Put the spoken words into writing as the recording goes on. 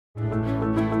Welcome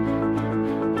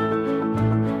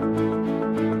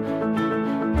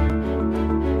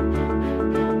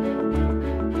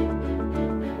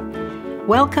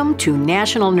to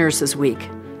National Nurses Week.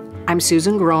 I'm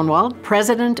Susan Gronwald,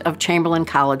 President of Chamberlain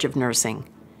College of Nursing.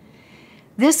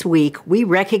 This week, we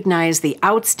recognize the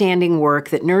outstanding work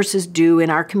that nurses do in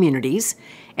our communities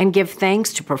and give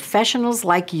thanks to professionals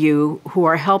like you who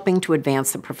are helping to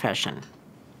advance the profession.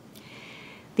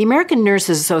 The American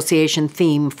Nurses Association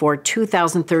theme for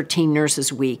 2013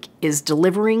 Nurses Week is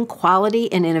delivering quality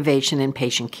and innovation in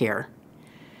patient care.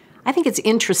 I think it's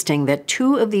interesting that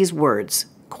two of these words,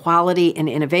 quality and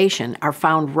innovation, are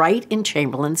found right in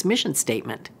Chamberlain's mission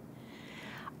statement.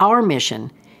 Our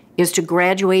mission is to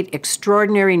graduate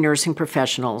extraordinary nursing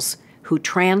professionals who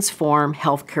transform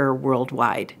healthcare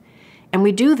worldwide. And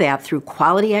we do that through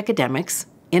quality academics,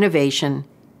 innovation,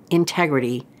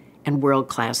 integrity, and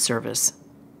world-class service.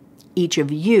 Each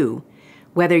of you,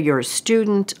 whether you're a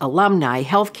student, alumni,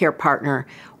 healthcare partner,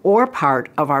 or part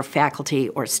of our faculty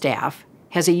or staff,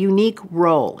 has a unique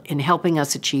role in helping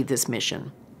us achieve this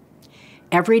mission.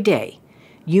 Every day,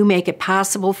 you make it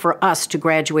possible for us to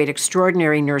graduate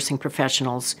extraordinary nursing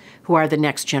professionals who are the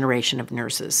next generation of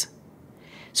nurses.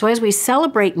 So as we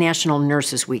celebrate National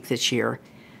Nurses Week this year,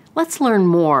 let's learn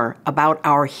more about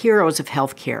our heroes of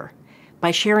healthcare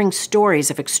by sharing stories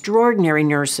of extraordinary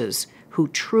nurses who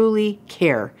truly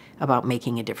care about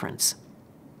making a difference.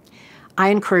 I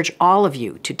encourage all of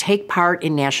you to take part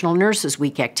in National Nurses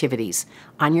Week activities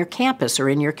on your campus or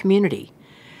in your community.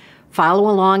 Follow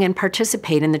along and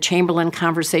participate in the Chamberlain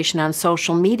conversation on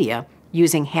social media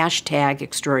using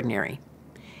 #extraordinary.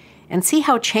 And see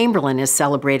how Chamberlain is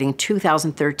celebrating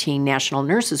 2013 National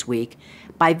Nurses Week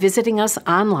by visiting us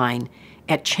online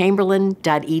at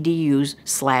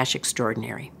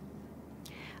chamberlain.edu/extraordinary.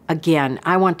 Again,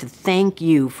 I want to thank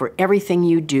you for everything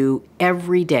you do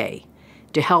every day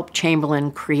to help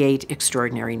Chamberlain create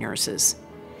extraordinary nurses.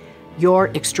 Your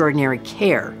extraordinary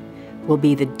care will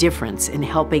be the difference in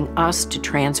helping us to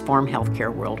transform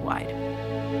healthcare worldwide.